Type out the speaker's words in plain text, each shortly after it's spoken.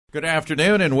Good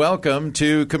afternoon and welcome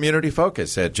to Community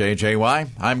Focus at JJY.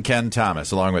 I'm Ken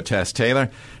Thomas along with Tess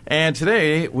Taylor. And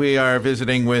today we are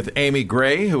visiting with Amy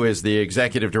Gray, who is the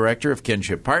Executive Director of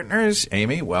Kinship Partners.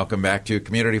 Amy, welcome back to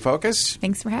Community Focus.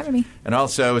 Thanks for having me. And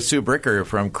also Sue Bricker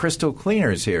from Crystal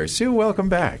Cleaners here. Sue, welcome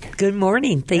back. Good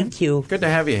morning. Thank you. Good to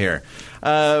have you here.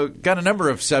 Got a number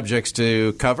of subjects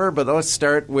to cover, but let's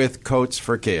start with Coats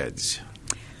for Kids.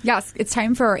 Yes, it's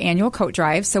time for our annual coat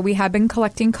drive. So we have been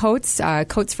collecting coats.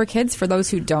 Coats for Kids, for those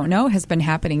who don't know, has been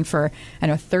happening for,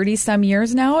 30-some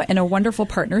years now, in a wonderful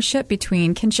partnership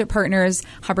between Kinship Partners,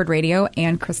 Hubbard Radio,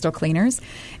 and Crystal Cleaners.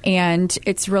 And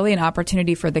it's really an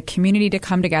opportunity for the community to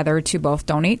come together to both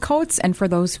donate coats and for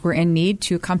those who are in need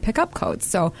to come pick up coats.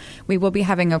 So we will be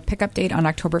having a pickup date on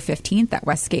October 15th at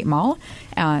Westgate Mall.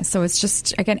 So it's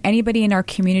just, again, anybody in our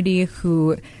community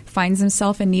who finds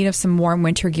himself in need of some warm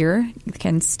winter gear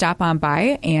can stop on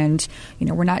by, and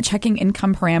we're not checking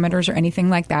income parameters or anything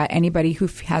like that. Anybody who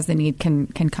has the need can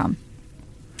come.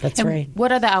 That's right.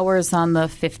 What are the hours on the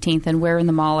 15th, and where in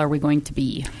the mall are we going to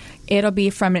be? It'll be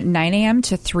from 9 a.m.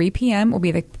 to 3 p.m. will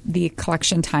be the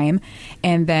collection time,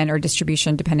 and then our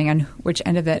distribution, depending on which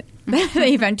end of the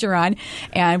event you're on.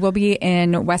 And we'll be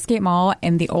in Westgate Mall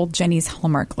in the old Jenny's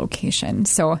Hallmark location.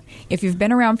 So if you've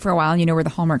been around for a while and you know where the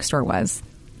Hallmark store was,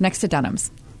 next to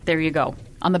Dunham's. There you go.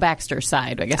 On the Baxter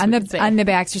side, I guess. On the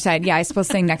Baxter side, yeah. I suppose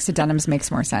saying next to Dunham's makes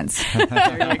more sense.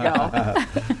 There you go.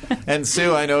 And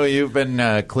Sue, I know you've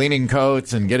been cleaning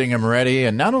coats and getting them ready,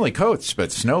 and not only coats,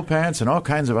 but snow pants and all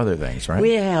kinds of other things, right?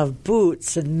 We have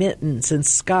boots and mittens and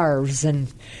scarves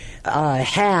and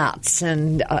hats,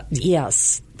 and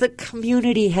yes. The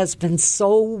community has been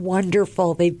so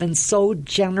wonderful. They've been so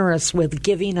generous with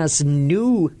giving us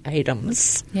new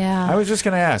items. Yeah. I was just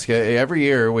going to ask, every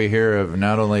year we hear of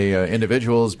not only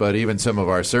individuals, but even some of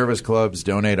our service clubs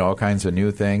donate all kinds of new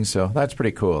things. So that's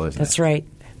pretty cool, isn't it? That's right.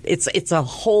 It's a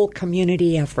whole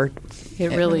community effort. It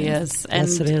really is. And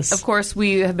yes, it is. Of course,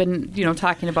 we have been,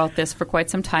 talking about this for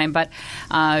quite some time, but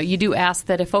you do ask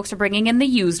that if folks are bringing in the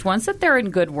used ones, that they're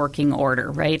in good working order,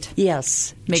 right?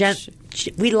 Yes.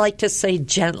 We like to say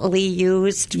gently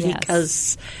used, yes,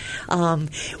 because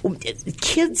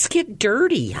kids get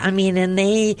dirty. I mean, and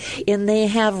they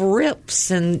have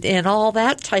rips and all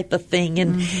that type of thing,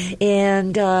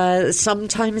 and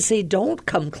sometimes they don't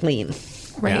come clean.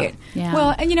 Right. Yeah.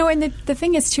 Well, and the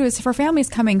thing is, too, is for families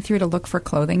coming through to look for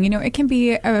clothing, it can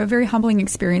be a very humbling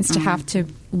experience to have to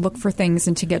look for things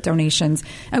and to get donations.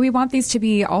 And we want these to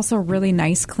be also really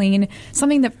nice, clean,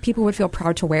 something that people would feel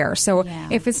proud to wear. So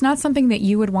if it's not something that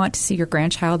you would want to see your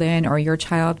grandchild in or your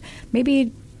child,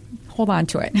 maybe hold on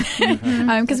to it.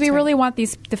 Because we really want the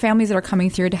families that are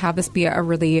coming through to have this be a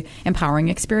really empowering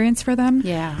experience for them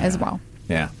as well.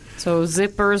 Yeah. So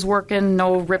zippers working,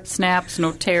 no rip snaps,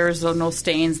 no tears, no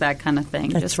stains, that kind of thing.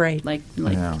 That's just right. Like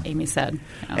Amy said.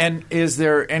 And is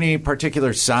there any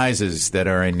particular sizes that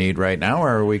are in need right now, or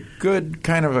are we good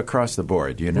kind of across the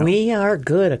board? Do you know? We are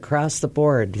good across the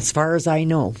board, as far as I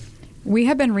know. We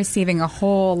have been receiving a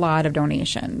whole lot of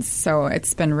donations, so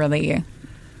it's been really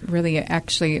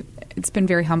actually, it's been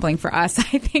very humbling for us,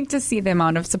 I think, to see the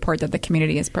amount of support that the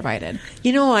community has provided.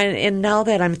 And now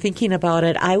that I'm thinking about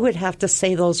it, I would have to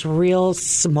say those real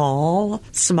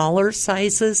smaller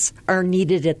sizes are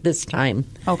needed at this time.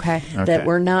 Okay. That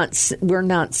we're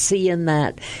not seeing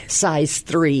that size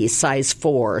 3, size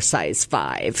 4, size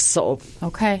 5. So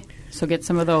okay. So get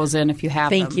some of those in if you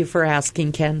have them. Thank you for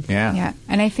asking, Ken. Yeah.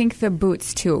 And I think the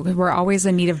boots, too. We're always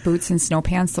in need of boots and snow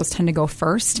pants. Those tend to go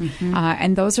first.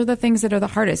 And those are the things that are the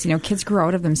hardest. Kids grow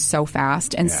out of them so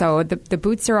fast. And so the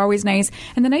boots are always nice.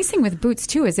 And the nice thing with boots,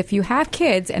 too, is if you have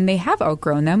kids and they have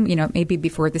outgrown them, maybe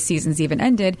before the season's even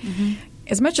ended,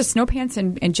 as much as snow pants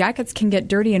and jackets can get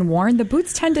dirty and worn, the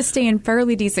boots tend to stay in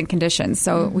fairly decent condition.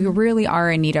 So we really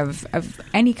are in need of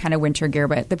any kind of winter gear,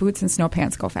 but the boots and snow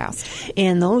pants go fast.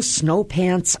 And those snow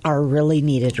pants are really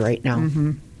needed right now.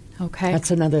 Okay.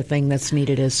 That's another thing that's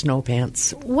needed is snow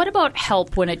pants. What about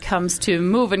help when it comes to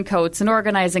moving coats and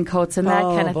organizing coats and that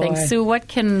kind of thing? Sue, what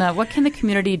can the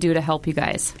community do to help you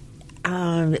guys?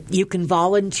 You can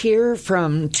volunteer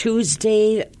from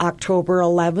Tuesday, October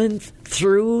 11th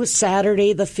through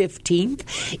Saturday the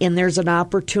 15th, and there's an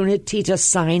opportunity to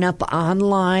sign up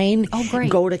online. Oh, great.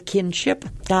 Go to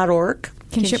kinship.org.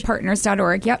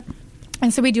 Kinshippartners.org, yep.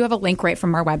 And so we do have a link right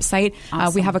from our website.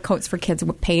 Awesome. We have a Coats for Kids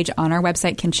page on our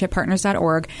website,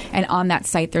 kinshippartners.org. And on that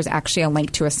site, there's actually a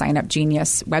link to a Sign Up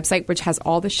Genius website, which has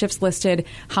all the shifts listed,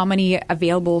 how many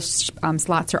available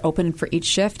slots are open for each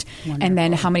shift, and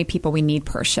then how many people we need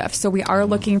per shift. So we are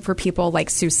looking for people, like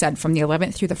Sue said, from the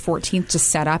 11th through the 14th to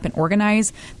set up and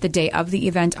organize the day of the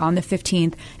event on the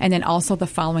 15th, and then also the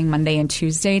following Monday and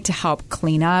Tuesday to help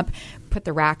clean up, put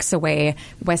the racks away.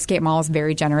 Westgate Mall is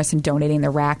very generous in donating the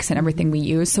racks and everything we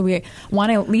use. So we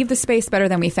want to leave the space better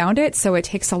than we found it. So it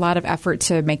takes a lot of effort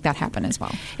to make that happen as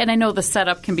well. And I know the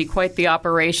setup can be quite the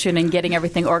operation and getting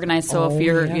everything organized. So if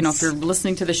you're, if you're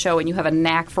listening to the show and you have a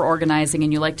knack for organizing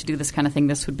and you like to do this kind of thing,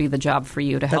 this would be the job for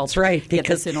you to help get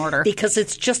this in order. Because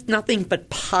it's just nothing but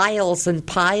piles and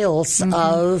piles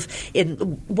of.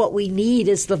 What we need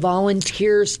is the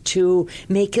volunteers to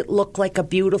make it look like a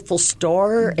beautiful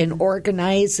store and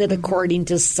organize it according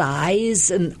to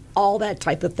size and all that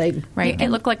type of thing. Right. It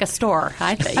looked like a store,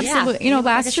 I think. Absolutely. Yeah.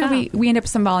 Last year we ended up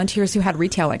some volunteers who had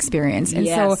retail experience. And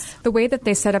so the way that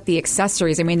they set up the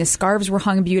accessories, the scarves were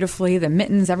hung beautifully, the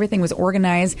mittens, everything was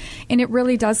organized. And it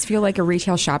really does feel like a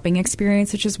retail shopping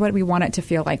experience, which is what we want it to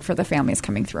feel like for the families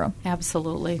coming through.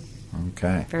 Absolutely.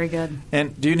 Okay. Very good.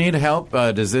 And do you need help?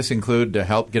 Does this include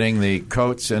help getting the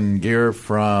coats and gear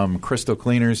from Crystal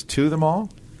Cleaners to the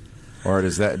mall? Or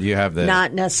do you have the...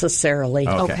 Not necessarily.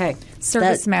 Okay.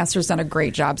 Service Master's done a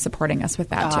great job supporting us with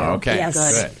that, too. Okay,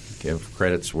 Yes. good. Give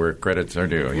credits where credits are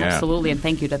due, yeah. Absolutely, and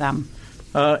thank you to them.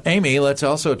 Amy, let's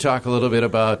also talk a little bit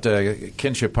about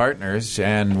Kinship Partners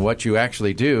and what you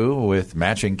actually do with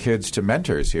matching kids to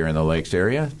mentors here in the Lakes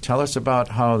area. Tell us about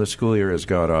how the school year has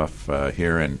got off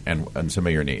here and some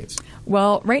of your needs.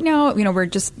 Well, right now, we're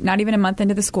just not even a month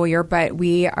into the school year, but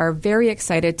we are very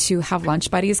excited to have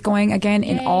Lunch Buddies going again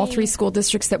in all 3 school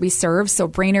districts that we serve. So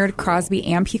Brainerd, Crosby,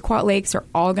 and Pequot Lakes are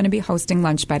all going to be hosting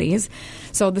Lunch Buddies.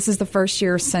 So this is the first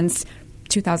year since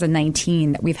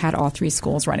 2019 that we've had all 3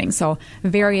 schools running. So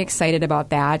very excited about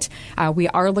that. We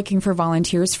are looking for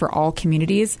volunteers for all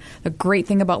communities. The great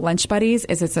thing about Lunch Buddies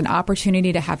is it's an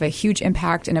opportunity to have a huge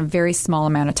impact in a very small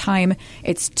amount of time.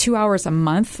 It's 2 hours a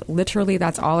month. Literally,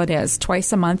 that's all it is.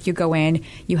 Twice a month you go in,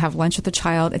 you have lunch with the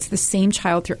child. It's the same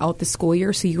child throughout the school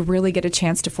year, so you really get a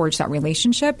chance to forge that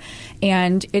relationship.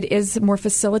 And it is more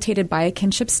facilitated by a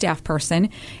kinship staff person.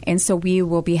 And so we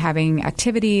will be having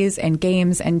activities and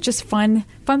games and just fun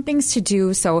things to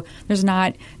do. So there's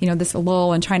not, this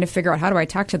lull and trying to figure out how do I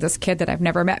talk to this kid that I've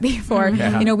never met before.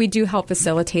 Yeah. We do help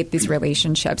facilitate these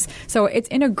relationships. So it's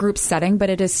in a group setting, but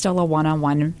it is still a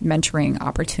one-on-one mentoring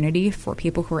opportunity for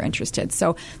people who are interested.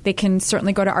 So they can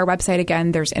certainly go to our website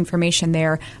again. There's information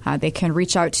there. They can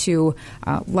reach out to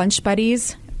Lunch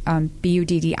Buddies,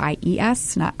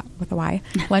 BUDDIES, not with a Y,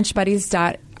 Lunch Buddies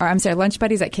at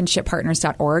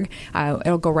kinshippartners.org.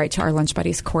 It'll go right to our Lunch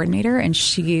Buddies coordinator, and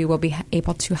she will be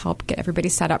able to help get everybody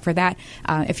set up for that.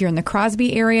 If you're in the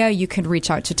Crosby area, you can reach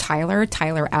out to Tyler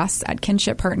S. at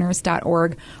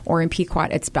kinshippartners.org, or in Pequot,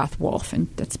 it's Beth Wolf, and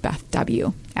that's Beth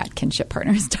W. at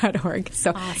kinshippartners.org.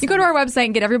 So you go to our website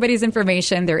and get everybody's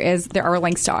information. There are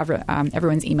links to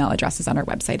everyone's email addresses on our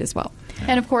website as well.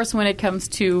 And, of course, when it comes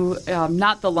to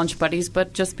not the Lunch Buddies,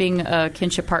 but just being a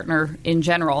kinship partner in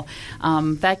general,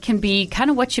 that can be kind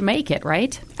of what you make it,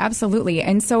 right? Absolutely.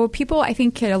 And so people, I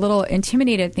think, get a little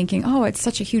intimidated thinking, oh, it's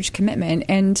such a huge commitment.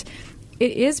 And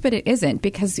it is, but it isn't,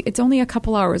 because it's only a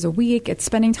couple hours a week. It's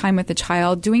spending time with the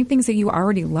child, doing things that you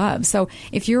already love. So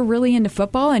if you're really into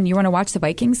football and you want to watch the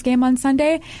Vikings game on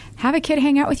Sunday, have a kid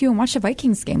hang out with you and watch the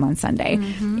Vikings game on Sunday.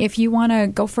 Mm-hmm. If you want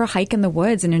to go for a hike in the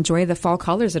woods and enjoy the fall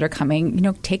colors that are coming,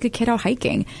 take a kid out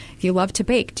hiking. If you love to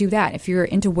bake, do that. If you're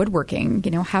into woodworking,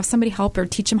 have somebody help or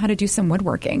teach them how to do some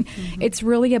woodworking. Mm-hmm. It's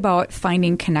really about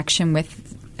finding connection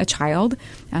with a child.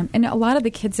 And a lot of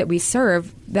the kids that we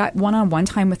serve, that one-on-one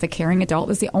time with a caring adult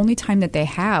is the only time that they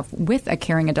have with a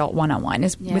caring adult one-on-one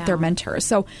is with their mentors.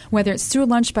 So whether it's through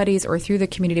Lunch Buddies or through the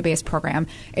community-based program,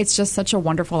 it's just such a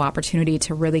wonderful opportunity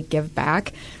to really give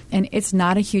back. And it's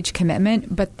not a huge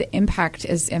commitment, but the impact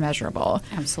is immeasurable.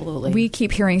 Absolutely. We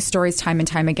keep hearing stories time and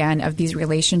time again of these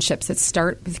relationships that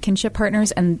start with kinship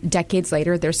partners, and decades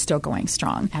later, they're still going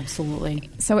strong. Absolutely.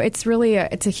 So it's really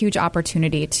it's a huge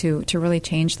opportunity to really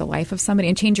change the life of somebody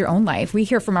and change your own life. We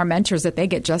hear from our mentors that they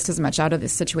get just as much out of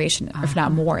this situation, if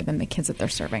not more, than the kids that they're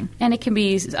serving. And it can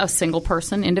be a single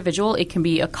person, individual. It can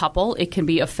be a couple. It can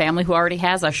be a family who already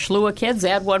has a slew of kids.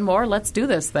 Add one more. Let's do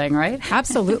this thing, right?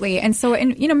 Absolutely. And so,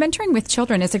 mentoring with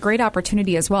children is a great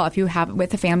opportunity as well. If you have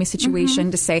with a family situation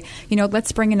to say,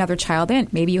 let's bring another child in.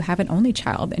 Maybe you have an only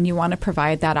child and you want to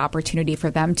provide that opportunity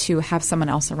for them to have someone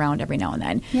else around every now and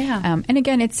then. Yeah. And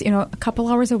again, it's, a couple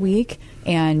hours a week,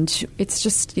 and it's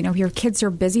just, your kids are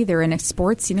busy, they're in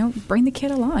sports, bring the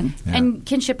kid along. Yeah. And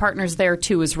Kinship Partners there,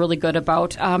 too, is really good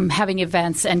about having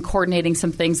events and coordinating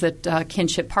some things that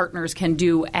Kinship Partners can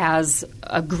do as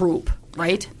a group.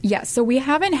 Right? Yeah, so we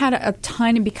haven't had a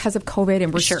ton because of COVID,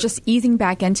 and we're just easing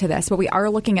back into this. But we are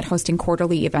looking at hosting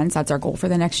quarterly events. That's our goal for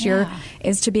the next year,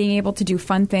 is to being able to do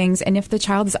fun things. And if the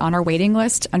child is on our waiting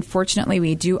list, unfortunately,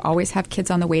 we do always have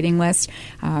kids on the waiting list.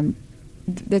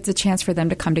 It's a chance for them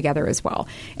to come together as well.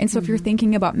 And so if you're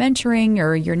thinking about mentoring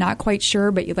or you're not quite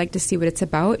sure but you'd like to see what it's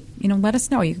about, let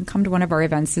us know. You can come to one of our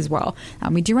events as well.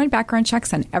 We do run background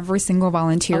checks on every single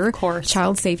volunteer. Of course.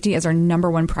 Child safety is our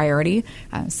number one priority.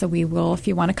 So we will, if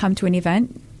you want to come to an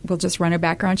event, we'll just run a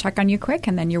background check on you quick,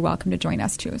 and then you're welcome to join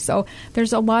us too. So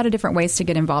there's a lot of different ways to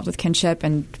get involved with Kinship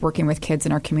and working with kids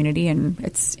in our community. And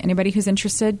it's anybody who's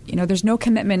interested. There's no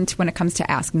commitment when it comes to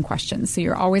asking questions. So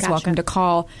you're always welcome to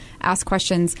call, ask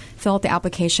questions, fill out the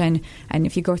application. And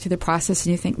if you go through the process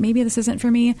and you think, maybe this isn't for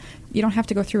me, you don't have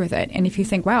to go through with it. And if you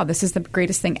think, wow, this is the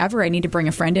greatest thing ever, I need to bring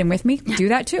a friend in with me, do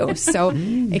that too. So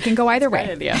it can go either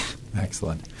way. Yeah.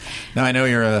 Excellent. Now, I know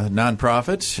you're a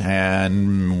nonprofit,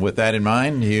 and with that in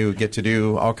mind, you get to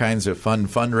do all kinds of fun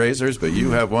fundraisers, but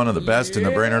you have one of the best in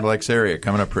the Brainerd Lakes area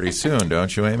coming up pretty soon,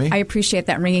 don't you, Amy? I appreciate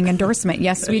that ringing endorsement.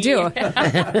 Yes, we do.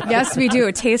 Yes, we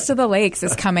do. Taste of the Lakes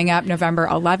is coming up November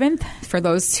 11th. For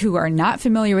those who are not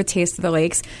familiar with Taste of the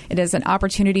Lakes, it is an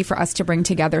opportunity for us to bring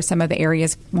together some of the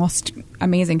area's most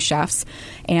amazing chefs,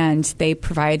 and they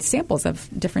provide samples of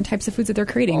different types of foods that they're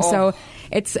creating. So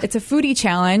it's a foodie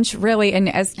challenge, really, and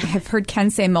as I've heard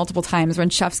Ken say multiple times, when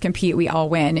chefs compete, we all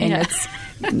win, and it's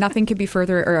nothing could be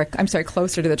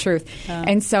closer to the truth.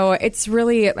 And so it's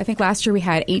really, I think last year we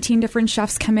had 18 different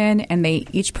chefs come in, and they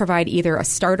each provide either a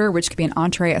starter, which could be an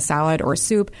entree, a salad, or a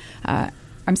soup.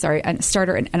 A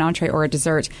starter, an entree, or a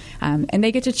dessert. And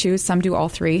they get to choose. Some do all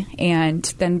three. And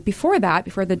then before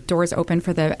the doors open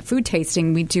for the food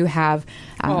tasting, we do have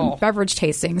beverage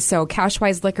tasting. So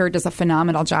Cashwise Liquor does a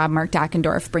phenomenal job, Mark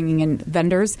Dackendorf, bringing in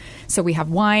vendors. So we have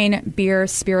wine, beer,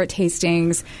 spirit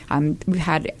tastings. We've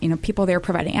had people there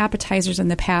providing appetizers in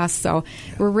the past. So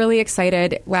we're really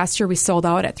excited. Last year we sold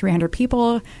out at 300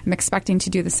 people. I'm expecting to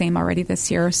do the same already this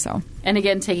year. So, and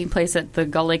again, taking place at the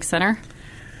Gull Lake Center?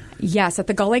 Yes, at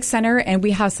the Gull Lake Center, and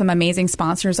we have some amazing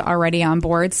sponsors already on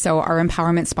board. So our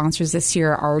empowerment sponsors this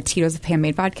year are Tito's of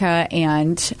Handmade Vodka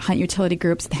and Hunt Utility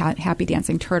Group's Happy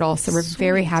Dancing Turtle. So we're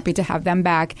very happy to have them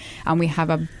back. We have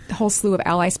a whole slew of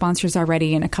ally sponsors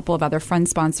already and a couple of other fun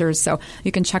sponsors. So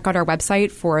you can check out our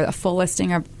website for a full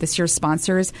listing of this year's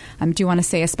sponsors. I do want to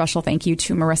say a special thank you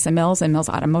to Marissa Mills and Mills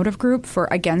Automotive Group for,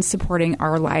 again, supporting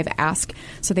our live ask.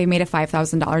 So they made a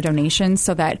 $5,000 donation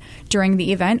so that during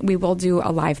the event we will do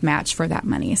a live match for that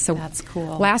money. So that's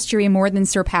cool. Last year we more than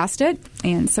surpassed it.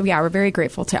 And so, we're very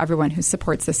grateful to everyone who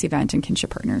supports this event and Kinship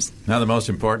Partners. Now the most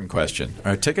important question.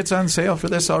 Are tickets on sale for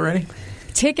this already?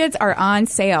 Tickets are on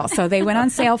sale. So they went on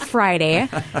sale Friday.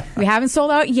 We haven't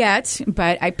sold out yet,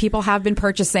 but people have been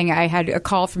purchasing. I had a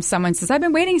call from someone who says, I've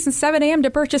been waiting since 7 a.m. to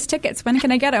purchase tickets. When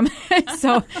can I get them?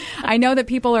 So I know that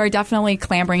people are definitely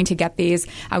clamoring to get these.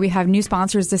 We have new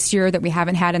sponsors this year that we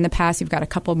haven't had in the past. We've got a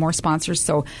couple more sponsors.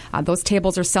 So those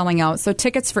tables are selling out. So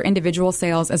tickets for individual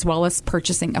sales as well as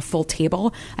purchasing a full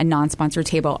table, a non-sponsored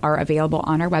table, are available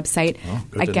on our website.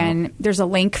 Again, there's a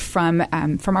link from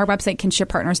our website,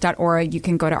 kinshippartners.org. You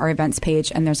can go to our events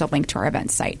page, and there's a link to our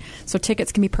events site. So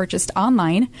tickets can be purchased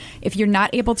online. If you're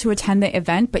not able to attend the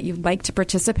event, but you'd like to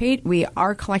participate, we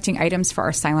are collecting items for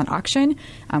our silent auction.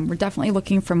 We're definitely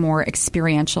looking for more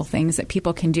experiential things that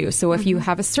people can do. So if you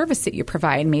have a service that you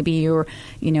provide, maybe you're,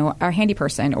 a handy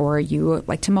person, or you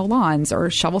like to mow lawns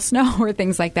or shovel snow or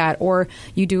things like that, or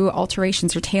you do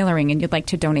alterations or tailoring and you'd like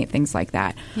to donate things like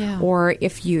that. Yeah. Or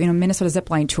if you, Minnesota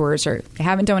Zipline Tours, or I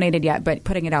haven't donated yet, but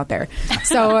putting it out there.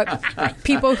 So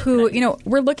people who,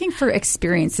 we're looking for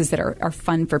experiences that are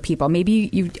fun for people. Maybe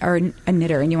you are a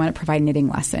knitter and you want to provide knitting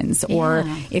lessons. Yeah. Or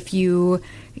if you,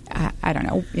 I don't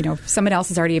know, someone else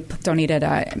has already donated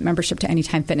a membership to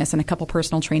Anytime Fitness and a couple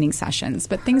personal training sessions.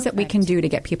 But things that we can do to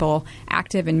get people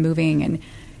active and moving, and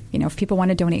if people want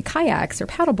to donate kayaks or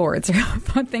paddle boards or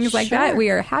fun things like that, we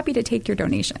are happy to take your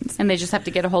donations. And they just have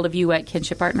to get a hold of you at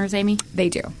Kinship Partners, Amy? They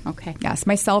do. Okay. Yes.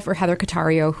 Myself or Heather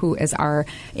Catario, who is our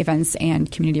events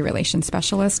and community relations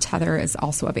specialist. Heather is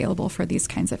also available for these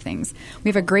kinds of things. We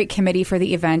have a great committee for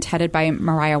the event headed by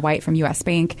Mariah White from U.S.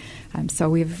 Bank. So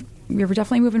we've we're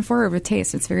definitely moving forward with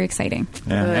Taste. It's very exciting.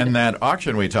 And that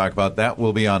auction we talked about, that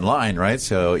will be online, right?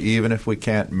 So even if we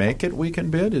can't make it, we can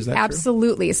bid? Is that true?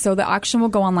 Absolutely. So the auction will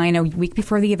go online a week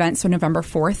before the event, so November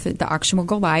 4th, the auction will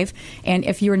go live. And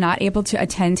if you're not able to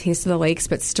attend Taste of the Lakes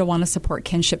but still want to support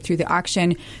Kinship through the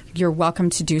auction, you're welcome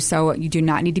to do so. You do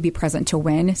not need to be present to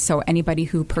win. So anybody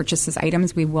who purchases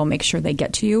items, we will make sure they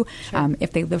get to you. Sure.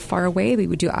 If they live far away,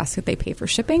 we do ask that they pay for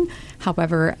shipping.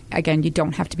 However, again, you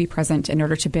don't have to be present in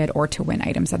order to bid or to win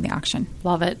items on the auction.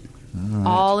 Love it.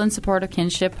 All in support of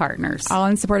Kinship Partners. All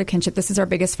in support of Kinship. This is our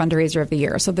biggest fundraiser of the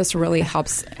year. So this really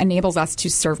enables us to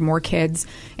serve more kids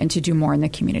and to do more in the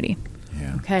community.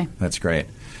 Yeah. Okay. That's great.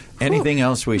 Anything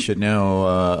else we should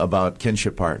know about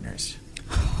Kinship Partners?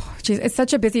 Geez, it's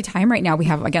such a busy time right now. We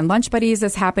have, again, Lunch Buddies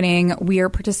is happening. We are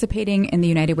participating in the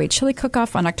United Way Chili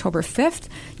Cook-Off on October 5th.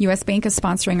 U.S. Bank is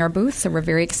sponsoring our booth, so we're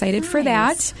very excited for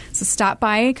that. So stop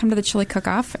by, come to the Chili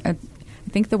Cook-Off. I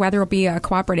think the weather will be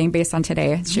cooperating based on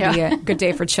today. It should be a good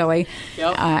day for chili.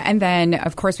 Yep. And then,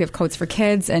 of course, we have Coats for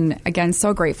Kids. And, again,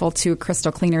 so grateful to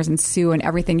Crystal Cleaners and Sue and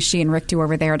everything she and Rick do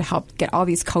over there to help get all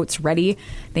these coats ready.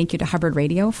 Thank you to Hubbard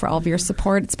Radio for all of your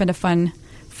support. It's been a fun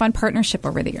partnership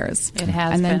over the years. It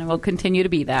has been and will continue to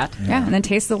be that. Yeah, and then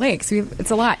Taste the Lakes.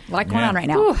 It's a lot going on right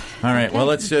now. All right, well,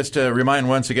 let's just remind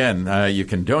once again, you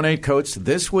can donate coats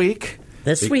this week.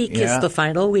 This week is the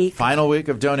final week. Final week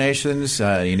of donations.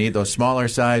 You need those smaller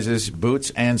sizes,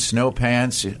 boots and snow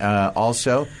pants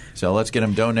also. So let's get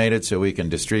them donated so we can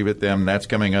distribute them. That's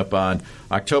coming up on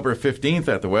October 15th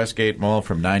at the Westgate Mall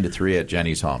from 9 to 3 at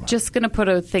Jenny's Hallmark. Just going to put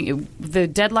a thing. The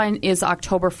deadline is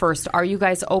October 1st. Are you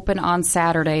guys open on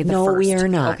Saturday the 1st? No, we are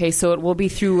not. Okay, so it will be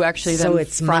through actually then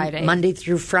it's Friday. Monday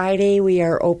through Friday. We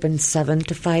are open 7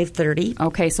 to 5:30.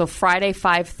 Okay, so Friday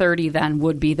 5:30 then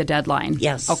would be the deadline.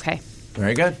 Yes. Okay.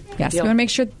 Very good. Yes, we want to make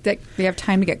sure that we have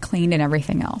time to get cleaned and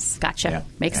everything else. Gotcha. Yeah.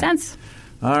 Makes sense.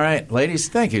 All right, ladies,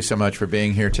 thank you so much for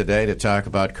being here today to talk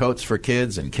about Coats for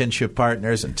Kids and Kinship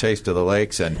Partners and Taste of the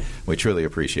Lakes, and we truly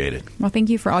appreciate it. Well, thank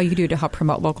you for all you do to help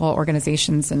promote local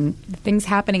organizations and things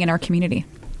happening in our community.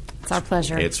 It's our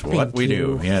pleasure. It's what we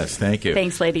do. Yes, thank you.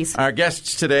 Thanks, ladies. Our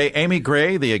guests today, Amy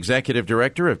Gray, the Executive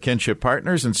Director of Kinship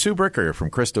Partners, and Sue Bricker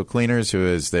from Crystal Cleaners, who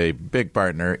is the big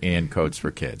partner in Coats for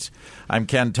Kids. I'm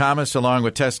Ken Thomas, along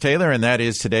with Tess Taylor, and that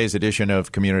is today's edition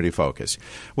of Community Focus.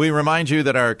 We remind you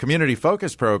that our Community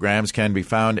Focus programs can be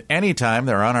found anytime.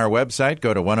 They're on our website.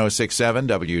 Go to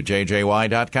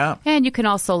 1067wjjy.com. And you can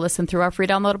also listen through our free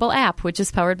downloadable app, which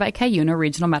is powered by Cuyuna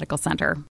Regional Medical Center.